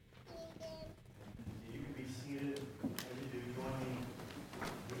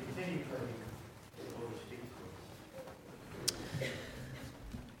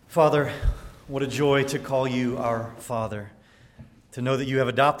Father, what a joy to call you our Father, to know that you have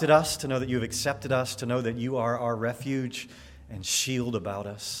adopted us, to know that you have accepted us, to know that you are our refuge and shield about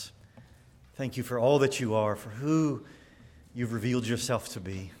us. Thank you for all that you are, for who you've revealed yourself to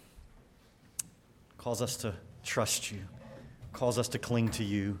be. Calls us to trust you, calls us to cling to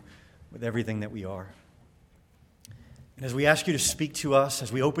you with everything that we are. And as we ask you to speak to us,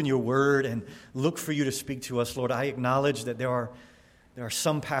 as we open your word and look for you to speak to us, Lord, I acknowledge that there are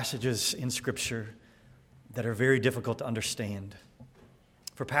some passages in Scripture that are very difficult to understand.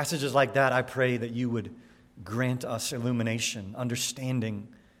 For passages like that, I pray that you would grant us illumination, understanding,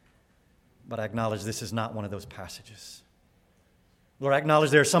 but I acknowledge this is not one of those passages. Lord, I acknowledge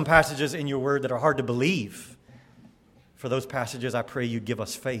there are some passages in your word that are hard to believe. For those passages, I pray you give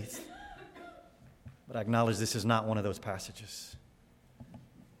us faith. But I acknowledge this is not one of those passages.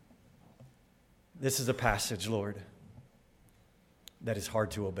 This is a passage, Lord, that is hard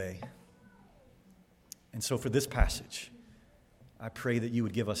to obey. And so for this passage, I pray that you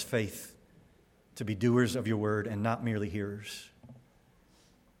would give us faith to be doers of your word and not merely hearers.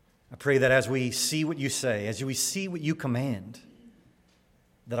 I pray that as we see what you say, as we see what you command,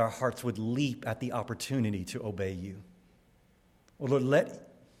 that our hearts would leap at the opportunity to obey you. Oh Lord, let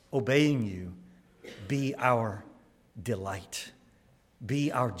obeying you be our delight,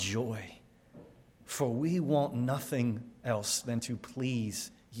 be our joy, for we want nothing else than to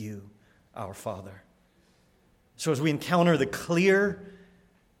please you, our Father. So as we encounter the clear,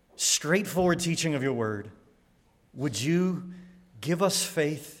 straightforward teaching of your word, would you give us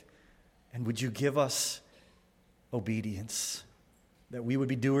faith and would you give us obedience, that we would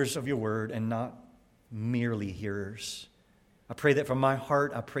be doers of your word and not merely hearers. I pray that from my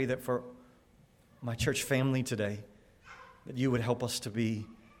heart, I pray that for my church family today, that you would help us to be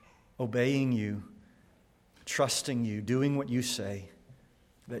obeying you, trusting you, doing what you say,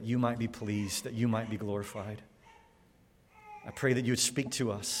 that you might be pleased, that you might be glorified. I pray that you would speak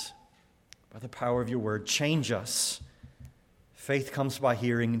to us by the power of your word. Change us. Faith comes by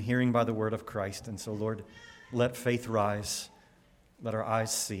hearing, and hearing by the word of Christ. And so, Lord, let faith rise. Let our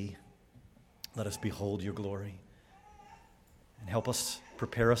eyes see. Let us behold your glory. And help us,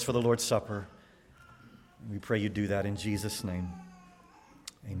 prepare us for the Lord's Supper. We pray you do that in Jesus' name.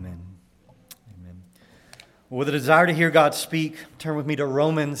 Amen. Amen. Well, with a desire to hear God speak, turn with me to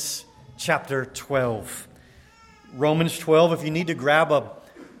Romans chapter 12. Romans 12, if you need to grab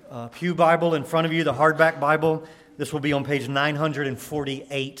a pew Bible in front of you, the hardback Bible, this will be on page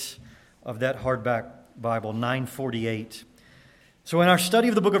 948 of that hardback Bible, 948. So in our study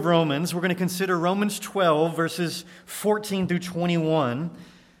of the book of Romans, we're going to consider Romans 12, verses 14 through 21.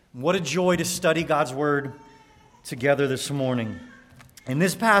 What a joy to study God's word together this morning. In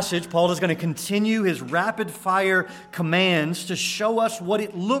this passage, Paul is going to continue his rapid-fire commands to show us what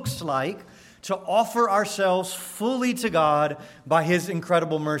it looks like to offer ourselves fully to God by his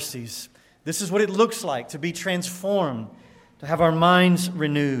incredible mercies. This is what it looks like to be transformed, to have our minds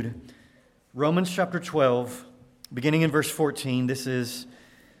renewed. Romans chapter 12, beginning in verse 14, this is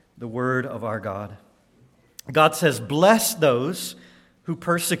the word of our God. God says, "Bless those who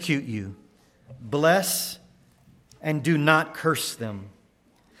persecute you. Bless and do not curse them.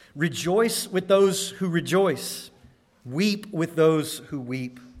 Rejoice with those who rejoice. Weep with those who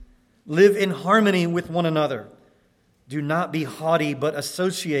weep. Live in harmony with one another. Do not be haughty, but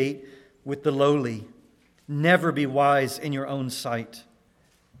associate with the lowly. Never be wise in your own sight.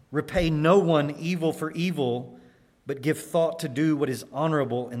 Repay no one evil for evil, but give thought to do what is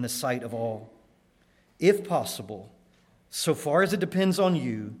honorable in the sight of all. If possible, so far as it depends on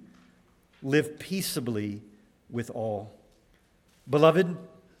you, live peaceably with all. Beloved,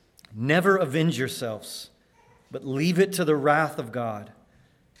 never avenge yourselves, but leave it to the wrath of God.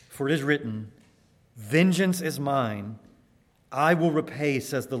 For it is written, 'Vengeance is mine, I will repay,'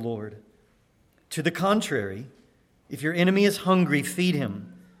 says the Lord. To the contrary, if your enemy is hungry, feed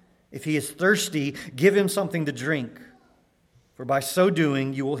him. If he is thirsty, give him something to drink. For by so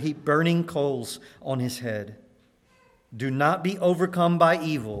doing, you will heap burning coals on his head. Do not be overcome by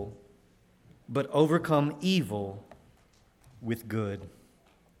evil, but overcome evil with good."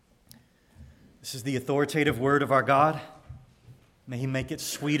 This is the authoritative word of our God. May he make it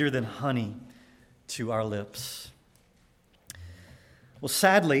sweeter than honey to our lips. Well,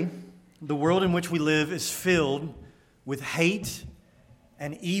 sadly, the world in which we live is filled with hate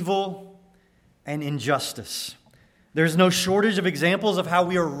and evil and injustice. There's no shortage of examples of how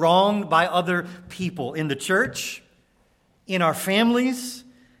we are wronged by other people in the church, in our families,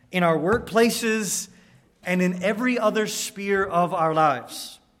 in our workplaces, and in every other sphere of our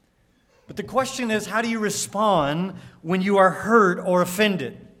lives. But the question is, how do you respond when you are hurt or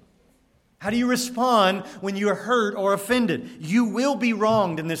offended? How do you respond when you are hurt or offended? You will be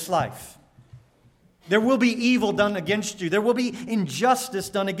wronged in this life. There will be evil done against you. There will be injustice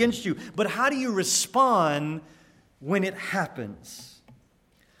done against you. But how do you respond when it happens?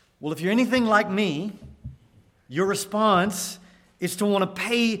 Well, if you're anything like me, your response is to want to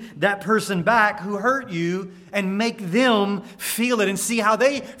pay that person back who hurt you and make them feel it and see how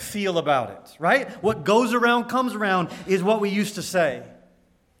they feel about it, right? What goes around comes around is what we used to say.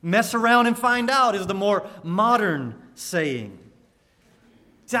 Mess around and find out is the more modern saying.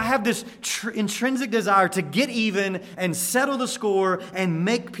 See, I have this intrinsic desire to get even and settle the score and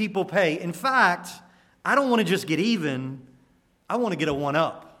make people pay. In fact, I don't want to just get even. I want to get a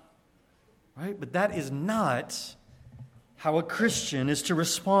one-up, right? But that is not how a Christian is to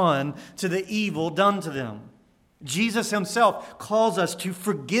respond to the evil done to them. Jesus himself calls us to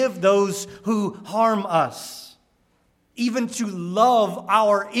forgive those who harm us, even to love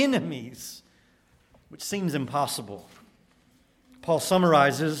our enemies, which seems impossible. Paul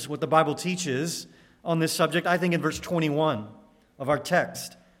summarizes what the Bible teaches on this subject, I think, in verse 21 of our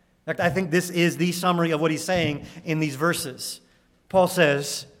text. In fact, I think this is the summary of what he's saying in these verses. Paul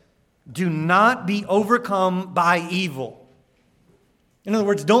says, "Do not be overcome by evil." In other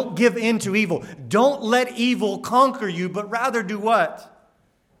words, don't give in to evil. Don't let evil conquer you, but rather do what?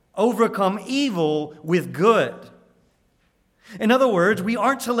 Overcome evil with good. In other words, we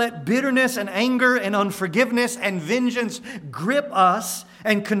aren't to let bitterness and anger and unforgiveness and vengeance grip us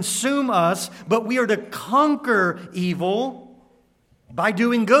and consume us, but we are to conquer evil by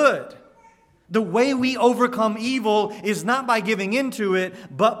doing good. The way we overcome evil is not by giving into it,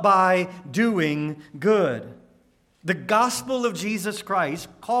 but by doing good. The gospel of Jesus Christ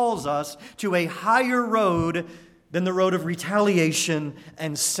calls us to a higher road than the road of retaliation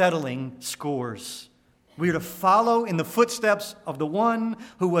and settling scores. We are to follow in the footsteps of the one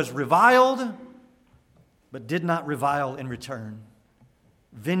who was reviled, but did not revile in return.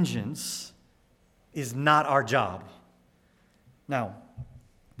 Vengeance is not our job. Now,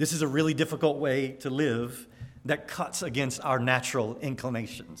 this is a really difficult way to live that cuts against our natural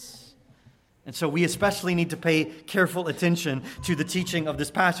inclinations. And so we especially need to pay careful attention to the teaching of this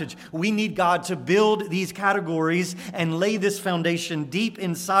passage. We need God to build these categories and lay this foundation deep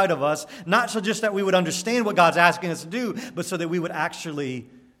inside of us, not so just that we would understand what God's asking us to do, but so that we would actually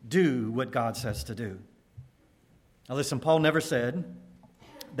do what God says to do. Now listen, Paul never said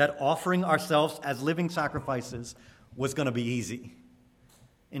that offering ourselves as living sacrifices was going to be easy.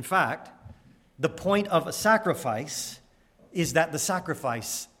 In fact, the point of a sacrifice is that the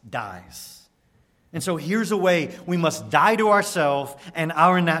sacrifice dies. And so here's a way we must die to ourselves and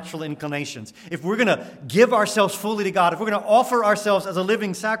our natural inclinations. If we're going to give ourselves fully to God, if we're going to offer ourselves as a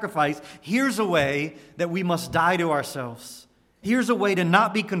living sacrifice, here's a way that we must die to ourselves. Here's a way to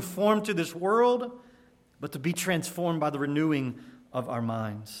not be conformed to this world, but to be transformed by the renewing of our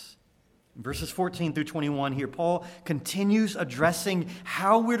minds. In verses 14 through 21 here, Paul continues addressing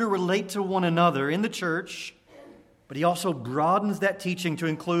how we're to relate to one another in the church, but he also broadens that teaching to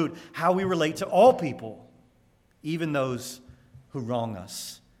include how we relate to all people, even those who wrong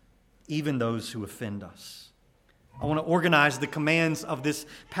us, even those who offend us. I want to organize the commands of this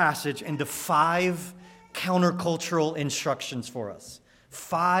passage into 5 countercultural instructions for us.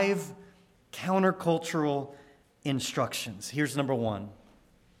 5 countercultural instructions. Here's number 1.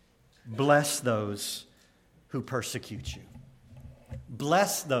 Bless those who persecute you.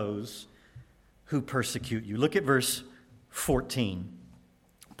 Bless those who persecute you. Look at verse 14.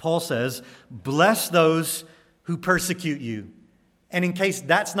 Paul says, bless those who persecute you. And in case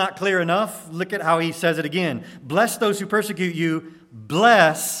that's not clear enough, look at how he says it again. Bless those who persecute you.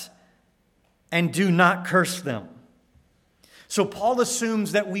 Bless and do not curse them. So Paul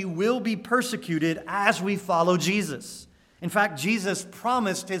assumes that we will be persecuted as we follow Jesus. In fact, Jesus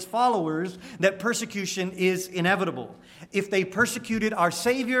promised his followers that persecution is inevitable. If they persecuted our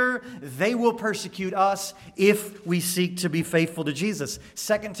Savior, they will persecute us if we seek to be faithful to Jesus.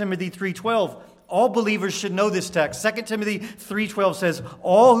 2 Timothy 3:12, all believers should know this text. 2 Timothy 3:12 says,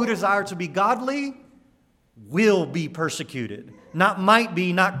 all who desire to be godly will be persecuted. Not might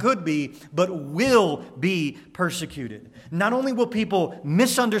be, not could be, but will be persecuted. Not only will people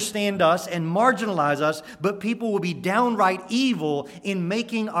misunderstand us and marginalize us, but people will be downright evil in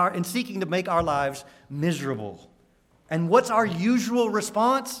seeking to make our lives miserable. And what's our usual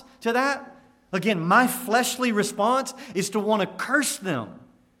response to that? Again, my fleshly response is to want to curse them.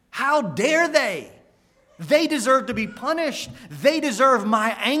 How dare they? They deserve to be punished. They deserve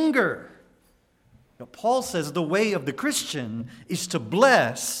my anger. But Paul says the way of the Christian is to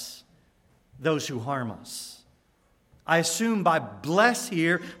bless those who harm us. I assume by bless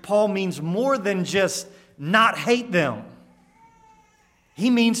here, Paul means more than just not hate them. He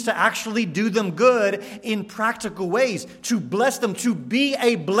means to actually do them good in practical ways. To bless them, to be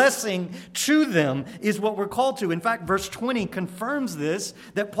a blessing to them is what we're called to. In fact, verse 20 confirms this,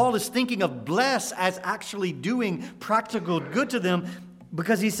 that Paul is thinking of bless as actually doing practical good to them,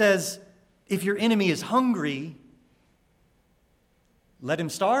 because he says, if your enemy is hungry, let him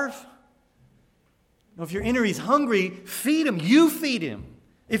starve. If your enemy is hungry, feed him. You feed him.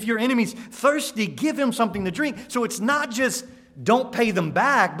 If your enemy's thirsty, give him something to drink. So it's not just don't pay them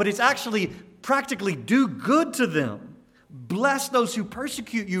back, but it's actually practically do good to them. Bless those who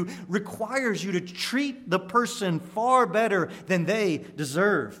persecute you requires you to treat the person far better than they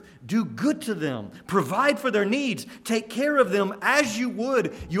deserve. Do good to them. Provide for their needs. Take care of them as you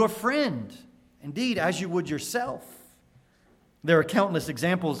would your friend. Indeed, as you would yourself. There are countless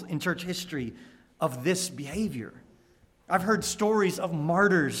examples in church history of this behavior. I've heard stories of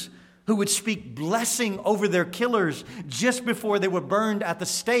martyrs who would speak blessing over their killers just before they were burned at the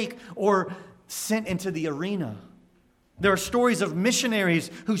stake or sent into the arena. There are stories of missionaries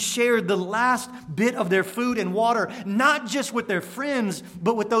who shared the last bit of their food and water, not just with their friends,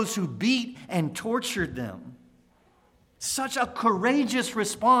 but with those who beat and tortured them. Such a courageous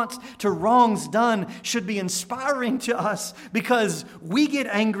response to wrongs done should be inspiring to us, because we get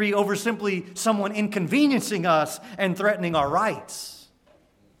angry over simply someone inconveniencing us and threatening our rights.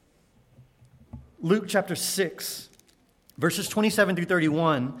 Luke chapter 6, verses 27 through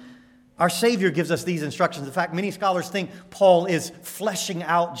 31, our Savior gives us these instructions. In fact, many scholars think Paul is fleshing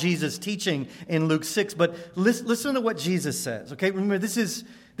out Jesus' teaching in Luke 6, but listen to what Jesus says. Okay, remember, this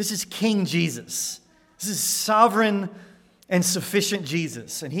is King Jesus. This is sovereign and sufficient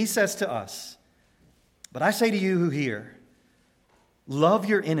Jesus. And he says to us, but I say to you who hear, love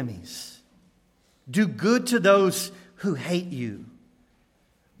your enemies. Do good to those who hate you.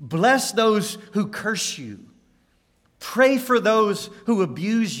 Bless those who curse you. Pray for those who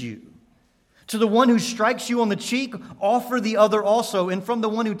abuse you. To the one who strikes you on the cheek, offer the other also. And from the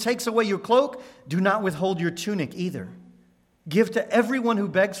one who takes away your cloak, do not withhold your tunic either. Give to everyone who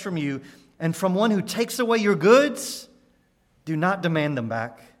begs from you, and from one who takes away your goods, do not demand them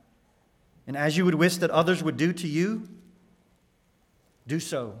back. And as you would wish that others would do to you, do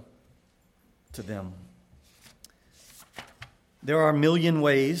so to them. There are a million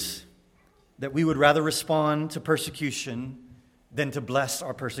ways that we would rather respond to persecution than to bless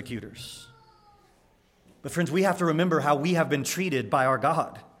our persecutors. But friends, we have to remember how we have been treated by our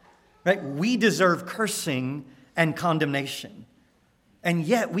God. Right? We deserve cursing and condemnation. And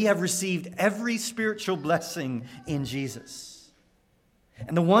yet we have received every spiritual blessing in Jesus.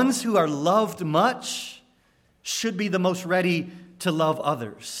 And the ones who are loved much should be the most ready to love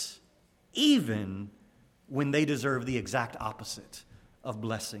others, even when they deserve the exact opposite of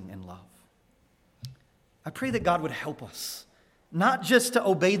blessing and love. I pray that God would help us, not just to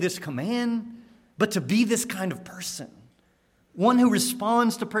obey this command, but to be this kind of person. One who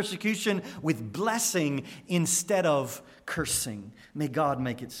responds to persecution with blessing instead of cursing. May God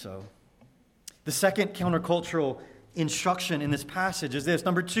make it so. The second countercultural instruction in this passage is this.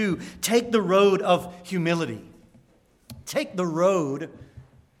 Number 2, take the road of humility. Take the road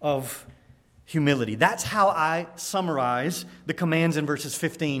of humility. That's how I summarize the commands in verses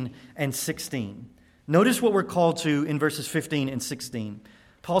 15 and 16. Notice what we're called to in verses 15 and 16.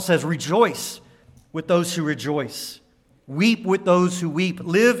 Paul says, rejoice with those who rejoice. Weep with those who weep.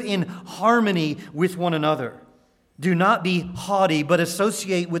 Live in harmony with one another. Do not be haughty, but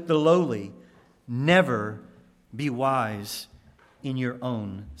associate with the lowly. Never be wise in your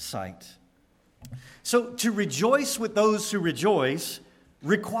own sight. So to rejoice with those who rejoice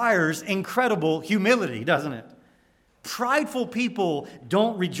requires incredible humility, doesn't it? Prideful people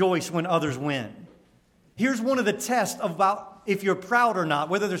don't rejoice when others win. Here's one of the tests about if you're proud or not,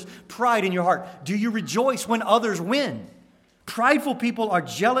 whether there's pride in your heart. Do you rejoice when others win? Prideful people are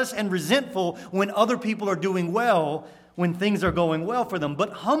jealous and resentful when other people are doing well, when things are going well for them.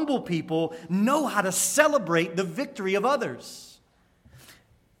 But humble people know how to celebrate the victory of others.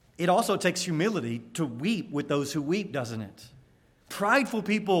 It also takes humility to weep with those who weep, doesn't it? Prideful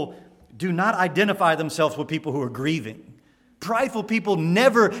people do not identify themselves with people who are grieving. Prideful people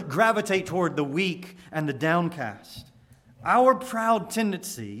never gravitate toward the weak and the downcast. Our proud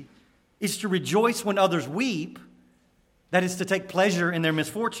tendency is to rejoice when others weep, that is to take pleasure in their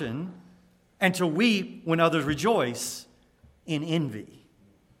misfortune, and to weep when others rejoice in envy.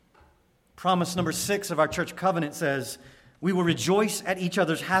 Promise number 6 of our church covenant says, we will rejoice at each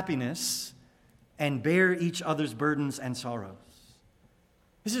other's happiness and bear each other's burdens and sorrows.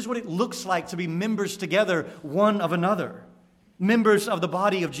 This is what it looks like to be members together, one of another. Members of the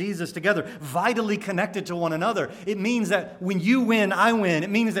body of Jesus together, vitally connected to one another. It means that when you win, I win.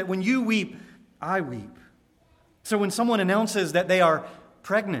 It means that when you weep, I weep. So when someone announces that they are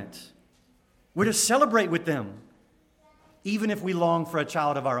pregnant, we're to celebrate with them, even if we long for a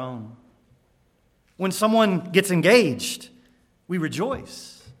child of our own. When someone gets engaged, we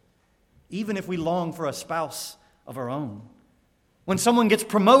rejoice, even if we long for a spouse of our own. When someone gets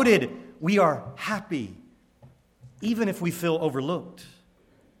promoted, we are happy, even if we feel overlooked.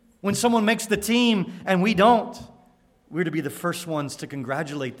 When someone makes the team and we don't, we're to be the first ones to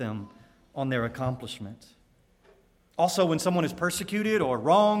congratulate them on their accomplishment. Also, when someone is persecuted or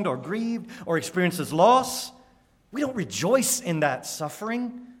wronged or grieved or experiences loss, we don't rejoice in that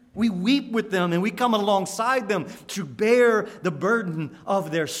suffering. We weep with them and we come alongside them to bear the burden of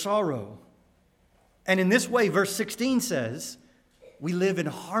their sorrow. And in this way, verse 16 says, we live in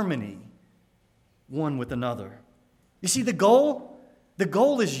harmony one with another. You see, the goal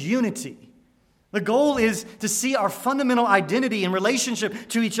is unity. The goal is to see our fundamental identity in relationship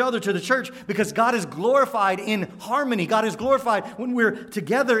to each other, to the church, because God is glorified in harmony. God is glorified when we're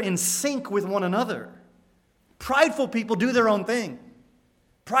together in sync with one another. Prideful people do their own thing.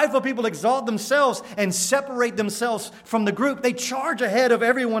 Prideful people exalt themselves and separate themselves from the group. They charge ahead of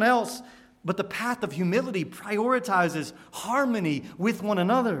everyone else. But the path of humility prioritizes harmony with one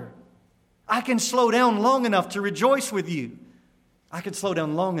another. I can slow down long enough to rejoice with you. I can slow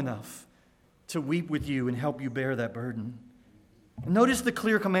down long enough to weep with you and help you bear that burden. And notice the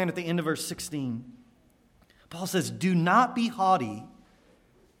clear command at the end of verse 16. Paul says, do not be haughty,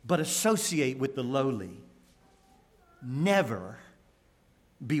 but associate with the lowly. Never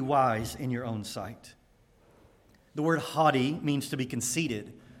be wise in your own sight. The word haughty means to be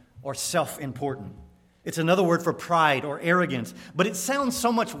conceited or self-important. It's another word for pride or arrogance, but it sounds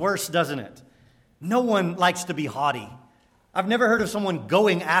so much worse, doesn't it? No one likes to be haughty. I've never heard of someone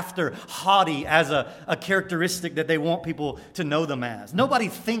going after haughty as a characteristic that they want people to know them as. Nobody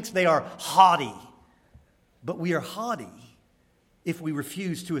thinks they are haughty, but we are haughty if we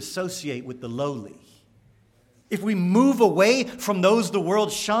refuse to associate with the lowly. If we move away from those the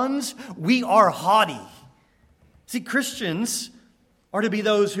world shuns, we are haughty. See, Christians are to be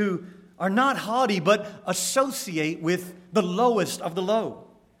those who are not haughty, but associate with the lowest of the low.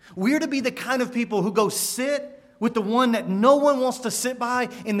 We're to be the kind of people who go sit with the one that no one wants to sit by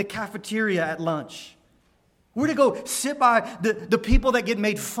in the cafeteria at lunch. We're to go sit by the people that get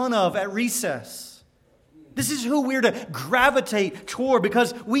made fun of at recess. This is who we're to gravitate toward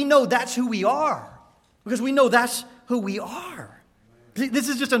because we know that's who we are. Because we know that's who we are. This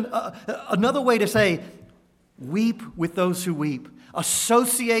is just another way to say, weep with those who weep.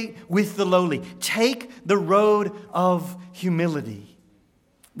 Associate with the lowly. Take the road of humility.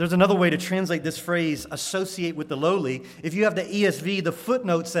 There's another way to translate this phrase, associate with the lowly. If you have the ESV, the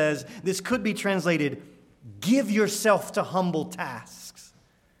footnote says this could be translated, give yourself to humble tasks.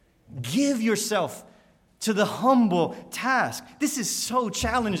 Give yourself to the humble task. This is so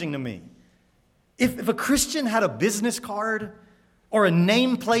challenging to me. If a Christian had a business card or a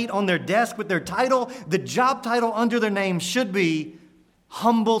nameplate on their desk with their title, the job title under their name should be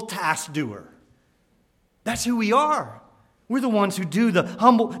humble task doer. That's who we are. We're the ones who do the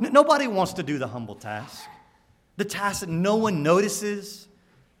humble. Nobody wants to do the humble task. The task that no one notices.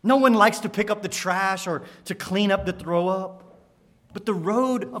 No one likes to pick up the trash or to clean up the throw up. But the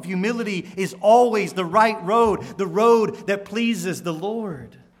road of humility is always the right road, the road that pleases the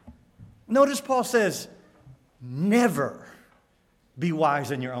Lord. Notice Paul says, never be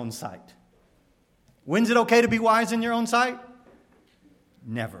wise in your own sight. When's it okay to be wise in your own sight?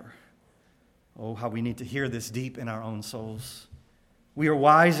 Never. Oh, how we need to hear this deep in our own souls. We are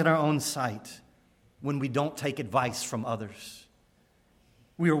wise in our own sight when we don't take advice from others.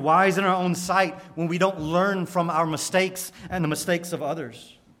 We are wise in our own sight when we don't learn from our mistakes and the mistakes of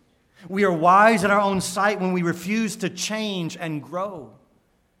others. We are wise in our own sight when we refuse to change and grow.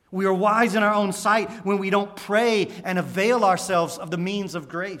 We are wise in our own sight when we don't pray and avail ourselves of the means of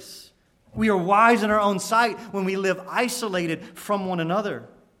grace. We are wise in our own sight when we live isolated from one another.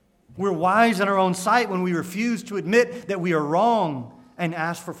 We're wise in our own sight when we refuse to admit that we are wrong and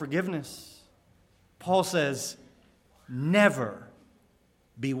ask for forgiveness. Paul says, never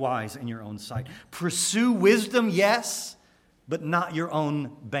be wise in your own sight. Pursue wisdom, yes, but not your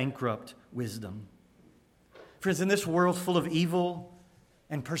own bankrupt wisdom. Friends, in this world full of evil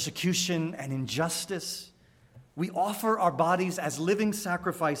and persecution and injustice, we offer our bodies as living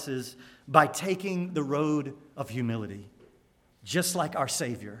sacrifices by taking the road of humility, just like our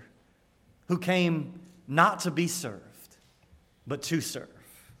Savior, who came not to be served, but to serve,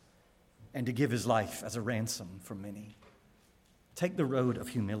 and to give his life as a ransom for many. Take the road of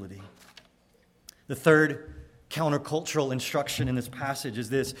humility. The third countercultural instruction in this passage is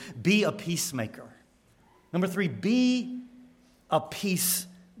this: be a peacemaker. Number 3, be a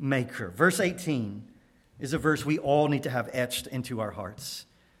peacemaker. Verse 18 is a verse we all need to have etched into our hearts.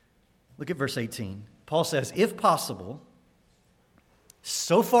 Look at verse 18. Paul says, if possible,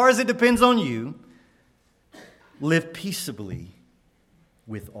 so far as it depends on you, live peaceably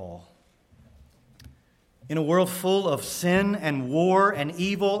with all. In a world full of sin and war and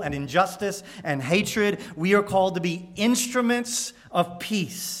evil and injustice and hatred, we are called to be instruments of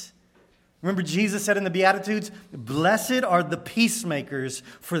peace. Remember, Jesus said in the Beatitudes, blessed are the peacemakers,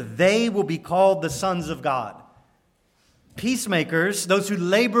 for they will be called the sons of God. Peacemakers, those who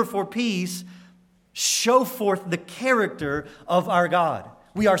labor for peace, show forth the character of our God.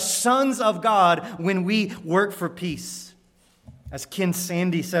 We are sons of God when we work for peace. As Ken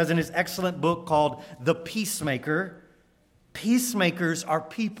Sande says in his excellent book called The Peacemaker, peacemakers are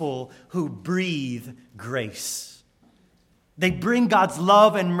people who breathe grace. They bring God's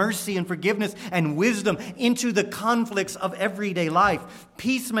love and mercy and forgiveness and wisdom into the conflicts of everyday life.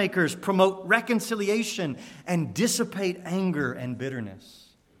 Peacemakers promote reconciliation and dissipate anger and bitterness.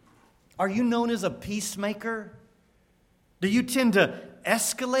 Are you known as a peacemaker? Do you tend to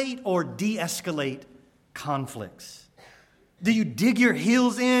escalate or de-escalate conflicts? Do you dig your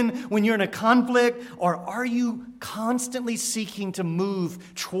heels in when you're in a conflict, or are you constantly seeking to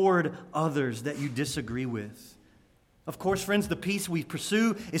move toward others that you disagree with? Of course, friends, the peace we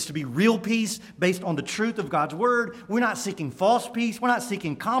pursue is to be real peace based on the truth of God's word. We're not seeking false peace. We're not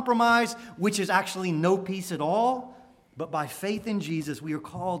seeking compromise, which is actually no peace at all. But by faith in Jesus, we are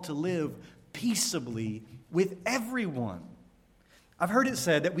called to live peaceably with everyone. I've heard it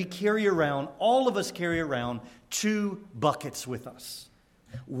said that all of us carry around 2 buckets with us.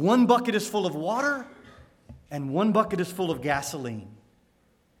 One bucket is full of water, and one bucket is full of gasoline.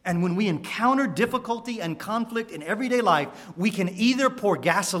 And when we encounter difficulty and conflict in everyday life, we can either pour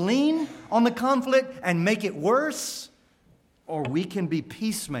gasoline on the conflict and make it worse, or we can be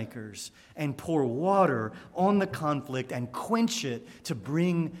peacemakers and pour water on the conflict and quench it to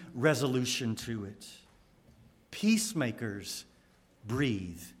bring resolution to it. Peacemakers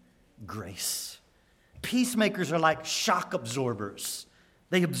breathe grace. Peacemakers are like shock absorbers.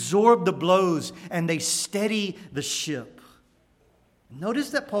 They absorb the blows and they steady the ship. Notice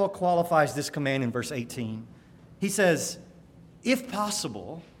that Paul qualifies this command in verse 18. He says, if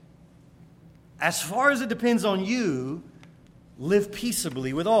possible, as far as it depends on you, live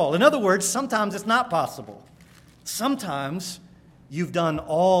peaceably with all. In other words, sometimes it's not possible. Sometimes you've done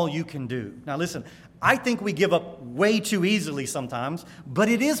all you can do. Now listen, I think we give up way too easily sometimes, but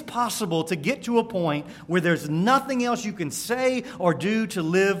it is possible to get to a point where there's nothing else you can say or do to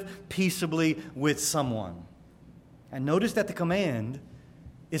live peaceably with someone. And notice that the command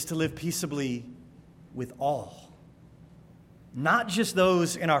is to live peaceably with all. Not just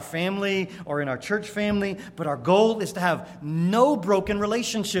those in our family or in our church family, but our goal is to have no broken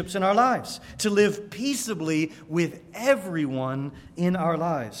relationships in our lives, to live peaceably with everyone in our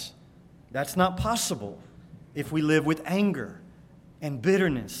lives. That's not possible if we live with anger and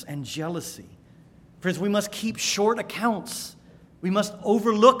bitterness and jealousy. Friends, we must keep short accounts. We must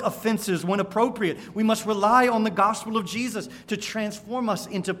overlook offenses when appropriate. We must rely on the gospel of Jesus to transform us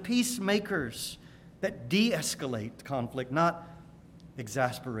into peacemakers that de-escalate conflict, not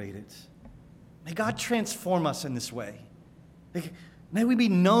exasperate it. May God transform us in this way. May we be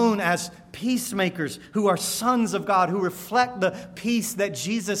known as peacemakers who are sons of God, who reflect the peace that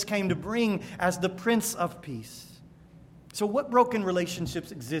Jesus came to bring as the Prince of Peace. So what broken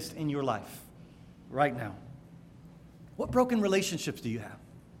relationships exist in your life right now? What broken relationships do you have?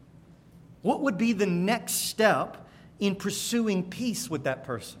 What would be the next step in pursuing peace with that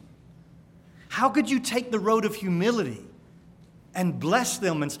person? How could you take the road of humility and bless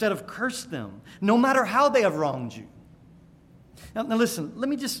them instead of curse them, no matter how they have wronged you? Now listen, let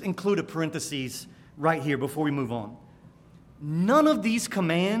me just include a parenthesis right here before we move on. None of these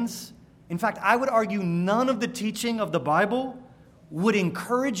commands, in fact, I would argue none of the teaching of the Bible would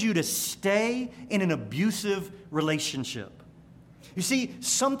encourage you to stay in an abusive relationship. You see,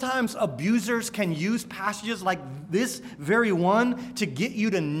 sometimes abusers can use passages like this very one to get you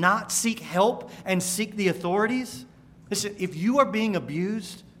to not seek help and seek the authorities. Listen, if you are being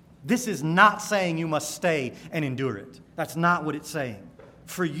abused, this is not saying you must stay and endure it. That's not what it's saying.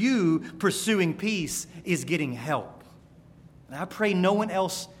 For you, pursuing peace is getting help. And I pray no one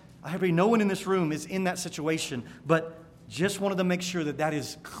in this room is in that situation, but just wanted to make sure that that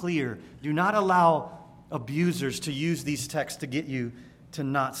is clear. Do not allow abusers to use these texts to get you to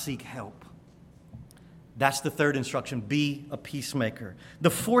not seek help. That's the third instruction, be a peacemaker. The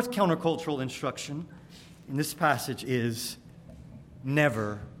fourth countercultural instruction in this passage is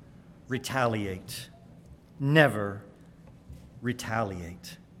never retaliate. Never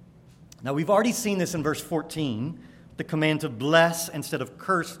retaliate. Now, we've already seen this in verse 14, the command to bless instead of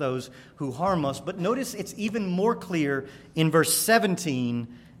curse those who harm us. But notice it's even more clear in verse 17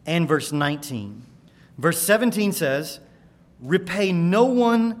 and verse 19. Verse 17 says, repay no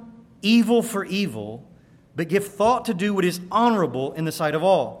one evil for evil, but give thought to do what is honorable in the sight of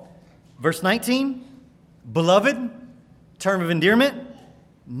all. Verse 19, beloved, term of endearment,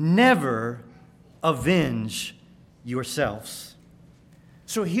 never avenge yourselves.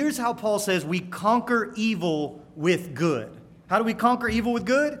 So here's how Paul says we conquer evil with good. How do we conquer evil with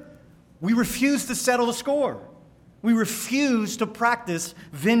good? We refuse to settle the score. We refuse to practice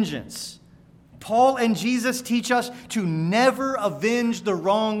vengeance. Paul and Jesus teach us to never avenge the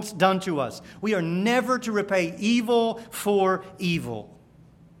wrongs done to us. We are never to repay evil for evil.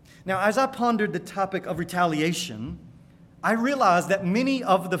 Now, as I pondered the topic of retaliation, I realized that many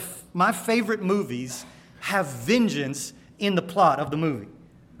of my favorite movies have vengeance in the plot of the movie.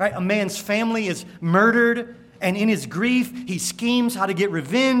 Right? A man's family is murdered, and in his grief, he schemes how to get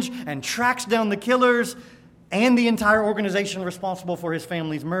revenge and tracks down the killers and the entire organization responsible for his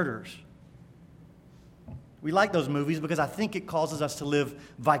family's murders. We like those movies because I think it causes us to live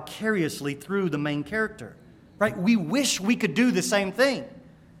vicariously through the main character. Right? We wish we could do the same thing.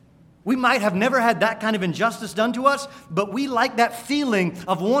 We might have never had that kind of injustice done to us, but we like that feeling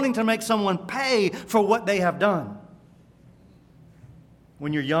of wanting to make someone pay for what they have done.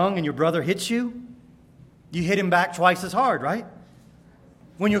 When you're young and your brother hits you, you hit him back twice as hard, right?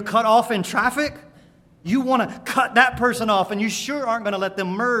 When you're cut off in traffic, you want to cut that person off, and you sure aren't going to let them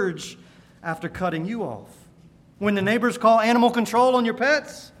merge after cutting you off. When the neighbors call animal control on your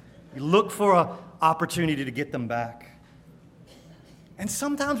pets, you look for an opportunity to get them back. And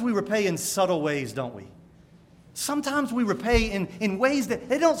sometimes we repay in subtle ways, don't we? Sometimes we repay in ways that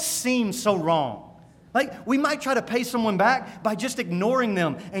they don't seem so wrong. Like, we might try to pay someone back by just ignoring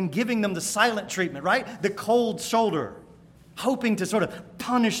them and giving them the silent treatment, right? The cold shoulder, hoping to sort of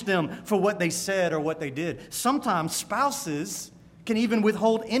punish them for what they said or what they did. Sometimes spouses can even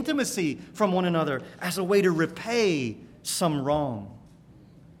withhold intimacy from one another as a way to repay some wrong.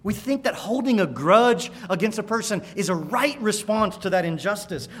 We think that holding a grudge against a person is a right response to that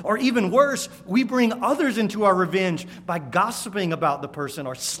injustice. Or even worse, we bring others into our revenge by gossiping about the person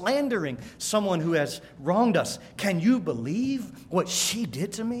or slandering someone who has wronged us. Can you believe what she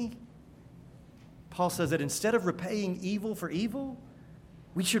did to me? Paul says that instead of repaying evil for evil,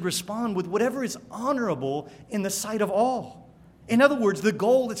 we should respond with whatever is honorable in the sight of all. In other words, the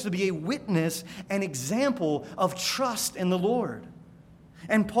goal is to be a witness and example of trust in the Lord.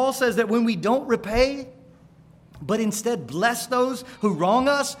 And Paul says that when we don't repay, but instead bless those who wrong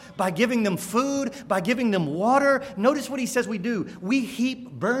us by giving them food, by giving them water, notice what he says we do. We heap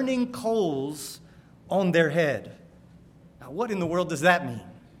burning coals on their head. Now, what in the world does that mean?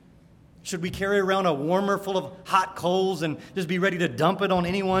 Should we carry around a warmer full of hot coals and just be ready to dump it on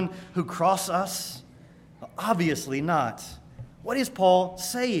anyone who cross us? Obviously not. What is Paul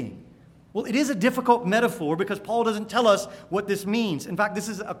saying? Well, it is a difficult metaphor because Paul doesn't tell us what this means. In fact, this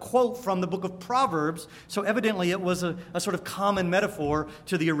is a quote from the book of Proverbs, so evidently it was a sort of common metaphor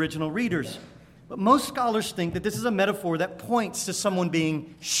to the original readers. But most scholars think that this is a metaphor that points to someone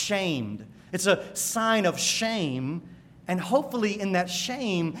being shamed. It's a sign of shame, and hopefully in that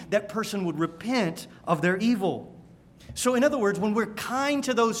shame, that person would repent of their evil. So in other words, when we're kind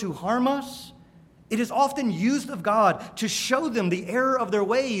to those who harm us, it is often used of God to show them the error of their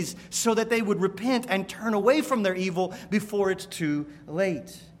ways so that they would repent and turn away from their evil before it's too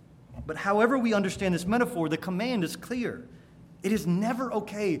late. But however we understand this metaphor, the command is clear. It is never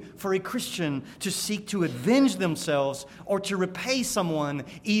okay for a Christian to seek to avenge themselves or to repay someone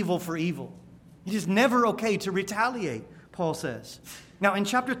evil for evil. It is never okay to retaliate, Paul says. Now, in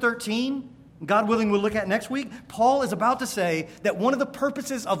chapter 13, God willing, we'll look at next week, Paul is about to say that one of the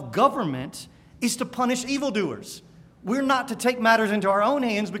purposes of government is to punish evildoers. We're not to take matters into our own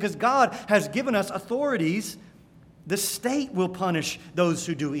hands because God has given us authorities. The state will punish those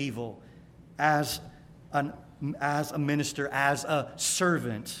who do evil as a minister, as a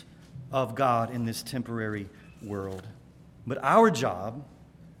servant of God in this temporary world. But our job,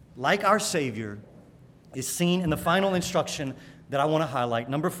 like our Savior, is seen in the final instruction that I want to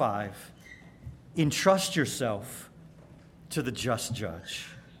highlight. Number 5, entrust yourself to the just judge.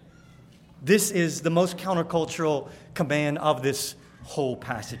 This is the most countercultural command of this whole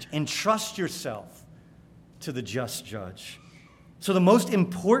passage. Entrust yourself to the just judge. So the most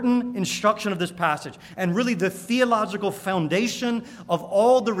important instruction of this passage, and really the theological foundation of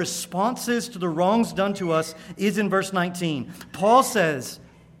all the responses to the wrongs done to us, is in verse 19. Paul says,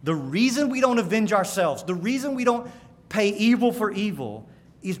 the reason we don't avenge ourselves, the reason we don't pay evil for evil,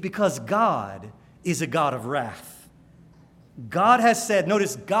 is because God is a God of wrath. God has said,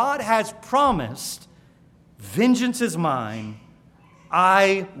 notice, God has promised, vengeance is mine,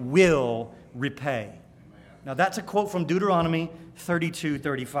 I will repay. Now that's a quote from Deuteronomy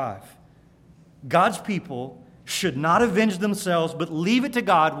 32:35. God's people should not avenge themselves, but leave it to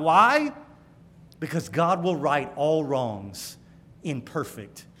God. Why? Because God will right all wrongs in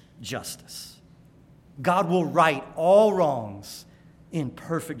perfect justice. God will right all wrongs in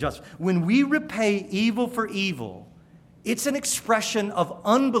perfect justice. When we repay evil for evil, it's an expression of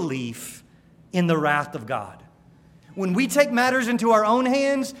unbelief in the wrath of God. When we take matters into our own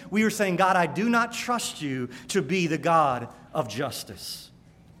hands, we are saying, God, I do not trust you to be the God of justice.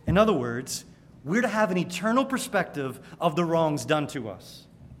 In other words, we're to have an eternal perspective of the wrongs done to us.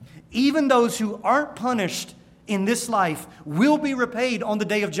 Even those who aren't punished in this life will be repaid on the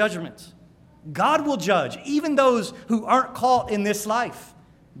day of judgment. God will judge even those who aren't caught in this life.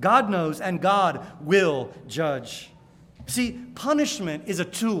 God knows, and God will judge. See, punishment is a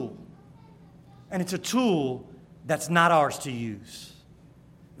tool, and it's a tool that's not ours to use.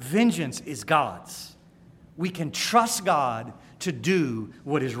 Vengeance is God's. We can trust God to do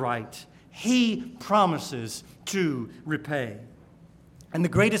what is right. He promises to repay. And the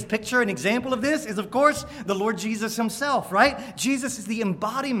greatest picture and example of this is, of course, the Lord Jesus himself, right? Jesus is the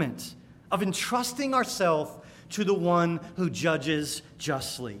embodiment of entrusting ourselves to the one who judges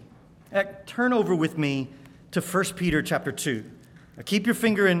justly. Turn over with me to 1 Peter chapter 2. Now keep your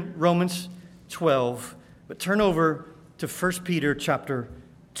finger in Romans 12, but turn over to 1 Peter chapter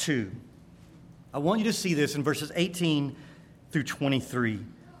 2. I want you to see this in verses 18 through 23.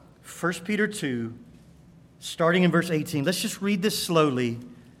 1 Peter 2, starting in verse 18. Let's just read this slowly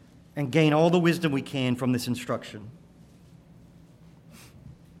and gain all the wisdom we can from this instruction.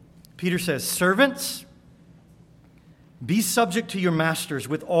 Peter says, "Servants, be subject to your masters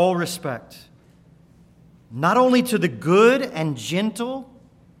with all respect, not only to the good and gentle,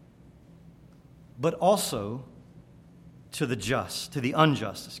 but also to the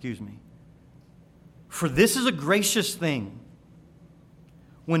unjust. For this is a gracious thing.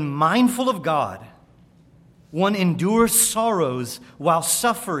 When mindful of God, one endures sorrows while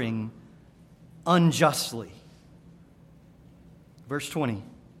suffering unjustly." Verse 20.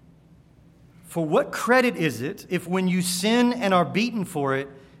 "For what credit is it if when you sin and are beaten for it,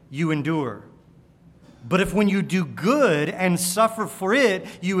 you endure? But if when you do good and suffer for it,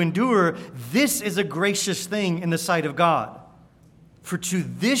 you endure, this is a gracious thing in the sight of God. For to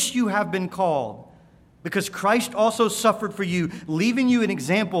this you have been called, because Christ also suffered for you, leaving you an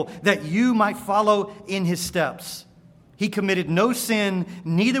example that you might follow in his steps. He committed no sin,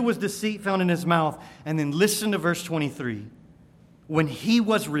 neither was deceit found in his mouth." And then listen to verse 23. "When he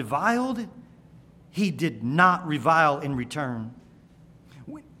was reviled, he did not revile in return.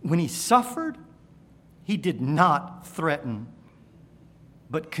 When he suffered, he did not threaten,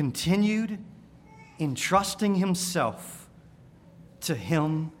 but continued entrusting himself to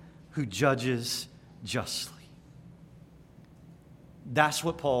him who judges justly." That's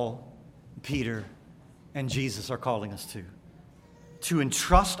what Paul, Peter, and Jesus are calling us to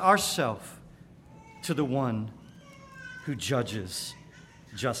entrust ourselves to the one who judges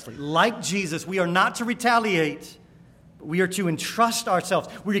justly. Like Jesus, we are not to retaliate, but we are to entrust ourselves.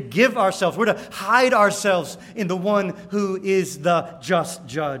 We're to give ourselves. We're to hide ourselves in the one who is the just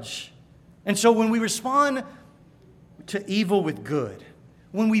judge. And so when we respond to evil with good,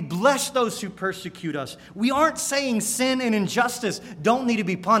 when we bless those who persecute us, we aren't saying sin and injustice don't need to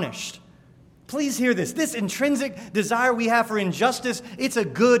be punished. Please hear this. This intrinsic desire we have for injustice, it's a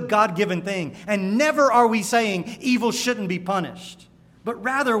good God-given thing. And never are we saying evil shouldn't be punished. But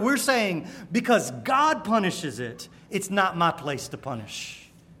rather, we're saying because God punishes it, it's not my place to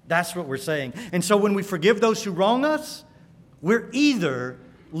punish. That's what we're saying. And so when we forgive those who wrong us, we're either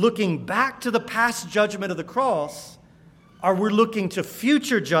looking back to the past judgment of the cross, or we're looking to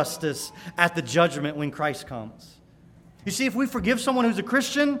future justice at the judgment when Christ comes. You see, if we forgive someone who's a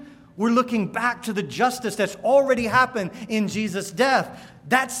Christian, we're looking back to the justice that's already happened in Jesus' death.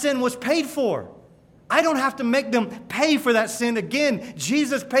 That sin was paid for. I don't have to make them pay for that sin again.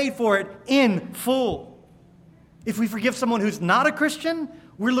 Jesus paid for it in full. If we forgive someone who's not a Christian,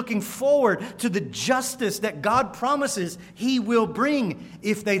 we're looking forward to the justice that God promises he will bring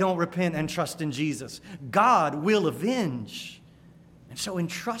if they don't repent and trust in Jesus. God will avenge. And so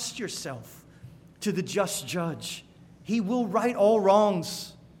entrust yourself to the just judge He will right all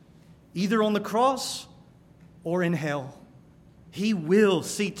wrongs, either on the cross or in hell. He will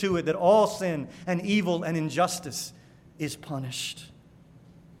see to it that all sin and evil and injustice is punished.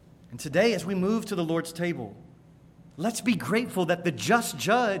 And today, as we move to the Lord's table, let's be grateful that the just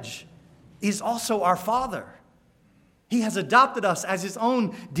judge is also our Father. He has adopted us as His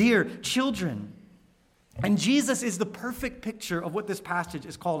own dear children. And Jesus is the perfect picture of what this passage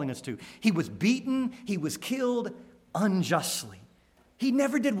is calling us to. He was beaten, He was killed unjustly. He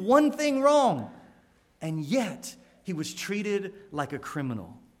never did one thing wrong, and yet He was treated like a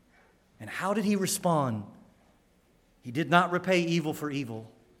criminal. And how did He respond? He did not repay evil for evil.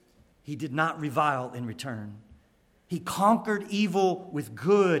 He did not revile in return. He conquered evil with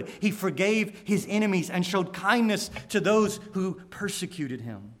good. He forgave His enemies and showed kindness to those who persecuted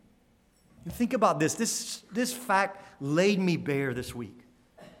Him. And think about this. This fact laid me bare this week.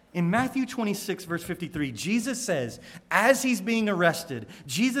 In Matthew 26, verse 53, Jesus says, as He's being arrested,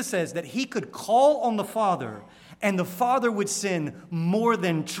 Jesus says that He could call on the Father, and the Father would send more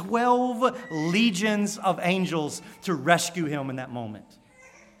than 12 legions of angels to rescue Him in that moment.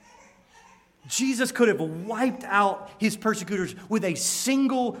 Jesus could have wiped out His persecutors with a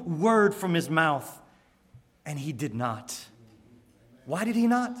single word from His mouth, and He did not. Why did He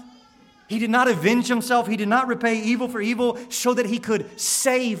not? He did not avenge Himself. He did not repay evil for evil so that He could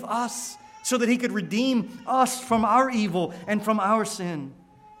save us, so that He could redeem us from our evil and from our sin.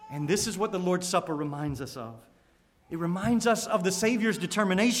 And this is what the Lord's Supper reminds us of. It reminds us of the Savior's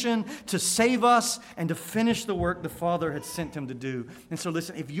determination to save us and to finish the work the Father had sent Him to do. And so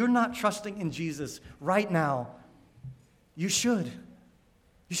listen, if you're not trusting in Jesus right now, you should.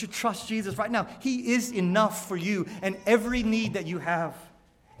 You should trust Jesus right now. He is enough for you and every need that you have.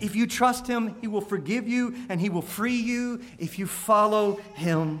 If you trust Him, He will forgive you and He will free you if you follow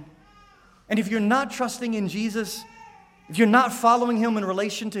Him. And if you're not trusting in Jesus, if you're not following Him in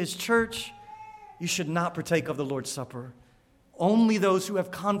relation to His church, you should not partake of the Lord's Supper. Only those who have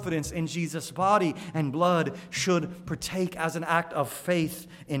confidence in Jesus' body and blood should partake as an act of faith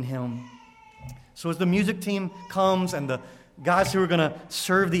in Him. So as the music team comes and the guys who are going to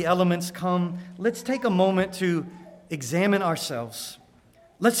serve the elements come, let's take a moment to examine ourselves.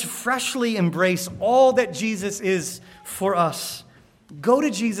 Let's freshly embrace all that Jesus is for us. Go to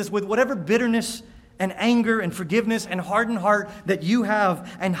Jesus with whatever bitterness and anger and forgiveness and hardened heart that you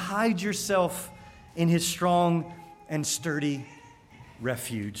have, and hide yourself in His strong and sturdy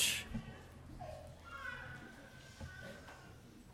refuge.